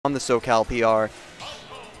on the SoCal PR.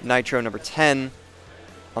 Nitro number 10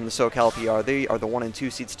 on the SoCal PR. They are the 1 and 2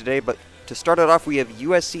 seeds today, but to start it off, we have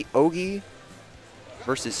USC Ohgi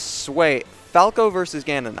versus Sway. Falco versus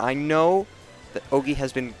Ganon. I know that Ohgi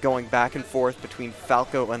has been going back and forth between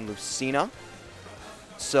Falco and Lucina,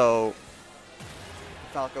 so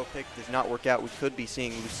Falco pick does not work out. We could be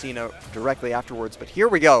seeing Lucina directly afterwards, but here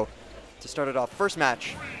we go. To start it off, first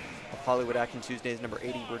match of Hollywood Action Tuesdays number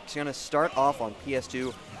 80. We're going to start off on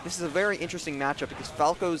PS2. This is a very interesting matchup because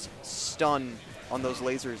Falco's stun on those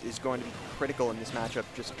lasers is going to be critical in this matchup,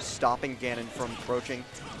 just stopping Ganon from approaching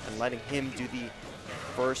and letting him do the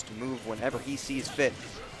first move whenever he sees fit.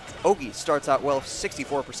 Ohgi starts out well,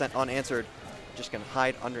 64% unanswered, just going to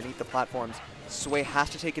hide underneath the platforms. Sway has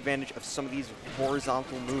to take advantage of some of these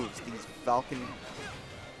horizontal moves. These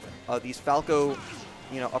Falco,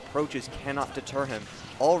 approaches cannot deter him.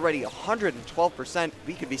 Already 112%.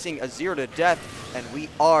 We could be seeing a 0 to death, and we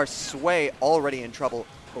are. Sway already in trouble.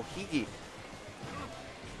 Ohgi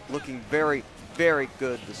looking very, very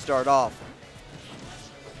good to start off.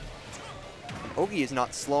 Ohgi is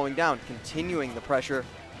not slowing down, continuing the pressure.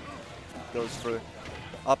 Goes for the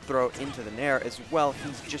up throw into the nair as well.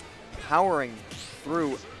 He's just powering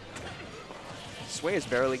through. Sway has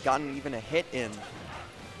barely gotten even a hit in.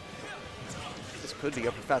 This could be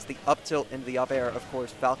over fast. The up tilt into the up air, of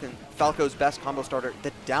course. Falco's best combo starter.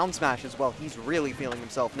 The down smash as well. He's really feeling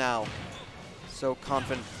himself now. So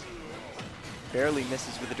confident. Barely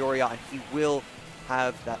misses with the Doria, and he will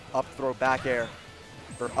have that up throw back air,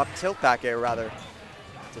 or up tilt back air rather,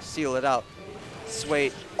 to seal it out.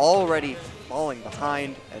 Sway already falling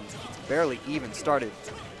behind, and it's barely even started.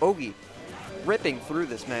 Ohgi ripping through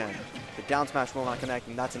this man. The down smash will not connect,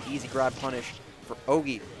 and that's an easy grab punish for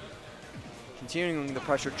Ohgi. Continuing the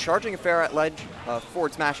pressure, charging a fair at ledge,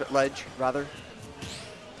 forward smash at ledge, rather.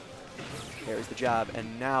 There's the jab,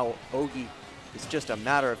 and now Ohgi, it's just a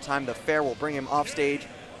matter of time. The fair will bring him off stage,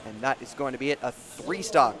 and that is going to be it. A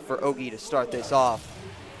 3-stock for Ohgi to start this off.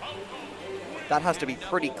 That has to be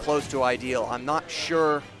pretty close to ideal. I'm not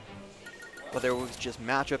sure whether it was just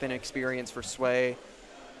matchup inexperience for Sway,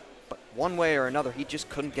 but one way or another, he just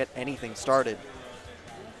couldn't get anything started.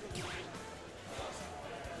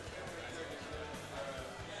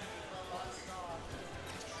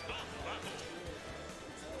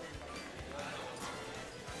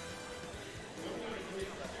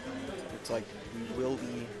 Looks like we will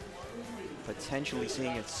be potentially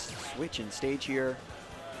seeing a switch in stage here.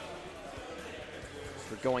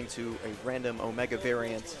 We're going to a random Omega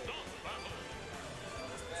variant.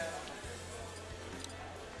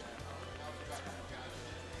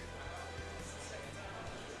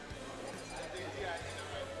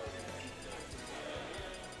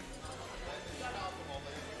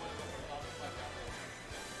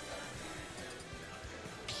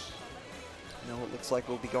 No, it looks like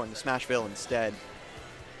we'll be going to Smashville instead.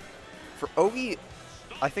 For Ohgi,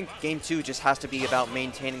 I think Game 2 just has to be about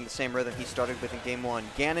maintaining the same rhythm he started with in Game 1.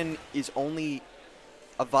 Ganon is only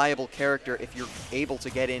a viable character if you're able to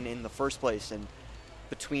get in the first place, and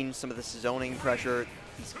between some of this zoning pressure,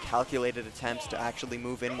 these calculated attempts to actually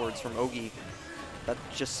move inwards from Ohgi, that's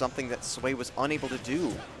just something that Sway was unable to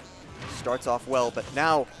do. Starts off well, but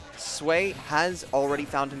now Sway has already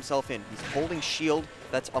found himself in. He's holding shield.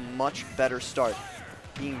 That's a much better start.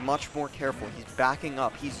 Being much more careful. He's backing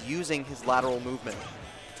up. He's using his lateral movement.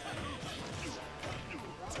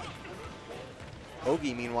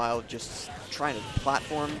 Ohgi, meanwhile, just trying to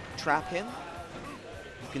platform trap him.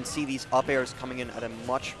 You can see these up airs coming in at a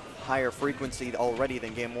much higher frequency already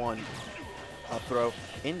than Game 1. Up throw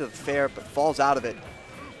into the fair, but falls out of it.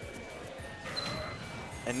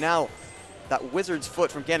 And now, that wizard's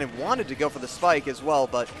foot from Ganon wanted to go for the spike as well,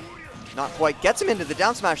 but not quite. Gets him into the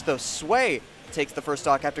down smash, though. Sway takes the first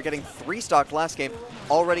stock after getting 3-stocked last game.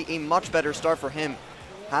 Already a much better start for him.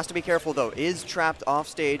 Has to be careful, though. Is trapped off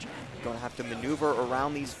stage. Going to have to maneuver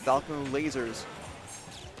around these Falco lasers.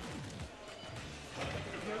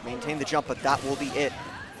 Maintain the jump, but that will be it.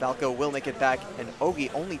 Falco will make it back, and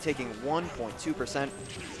Ohgi only taking 1.2%,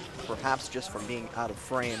 perhaps just from being out of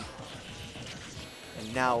frame.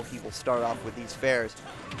 And now he will start off with these fairs.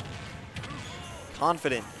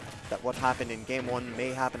 Confident that what happened in Game 1 may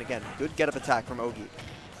happen again. Good get-up attack from Ohgi.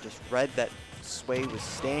 Just read that Sway was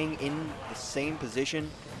staying in the same position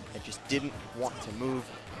and just didn't want to move.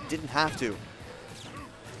 Didn't have to.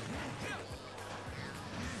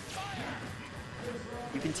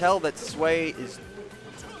 You can tell that Sway is,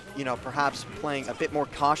 perhaps playing a bit more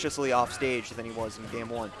cautiously off stage than he was in Game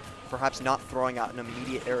 1. Perhaps not throwing out an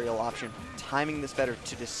immediate aerial option, timing this better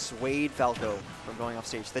to dissuade Falco from going off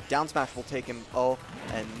stage. The down smash will take him, oh,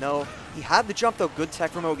 and no. He had the jump though, good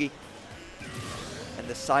tech from Ohgi. And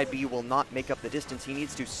the side B will not make up the distance. He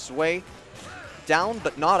needs to sway down,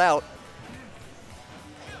 but not out.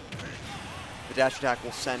 The dash attack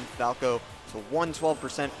will send Falco to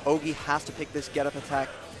 112%. Ohgi has to pick this get-up attack.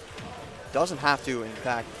 Doesn't have to, in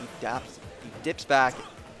fact. He dips back.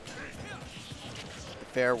 The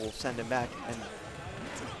fair will send him back, and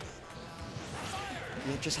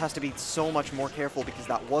he just has to be so much more careful because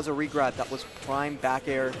that was a regrab. That was prime back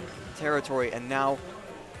air territory, and now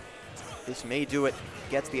this may do it.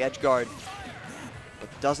 Gets the edge guard, but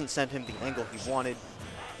doesn't send him the angle he wanted.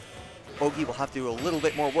 Ohgi will have to do a little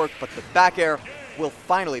bit more work, but the back air will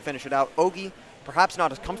finally finish it out. Ohgi, perhaps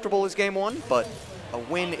not as comfortable as game one, but a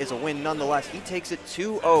win is a win nonetheless. He takes it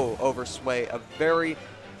 2-0 over Sway. A very,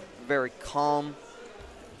 very calm.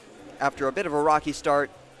 After a bit of a rocky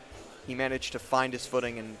start, he managed to find his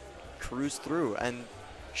footing and cruise through, and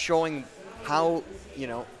showing how, you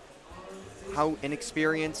know, how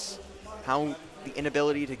inexperience, how the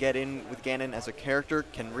inability to get in with Ganon as a character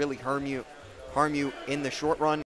can really harm you in the short run.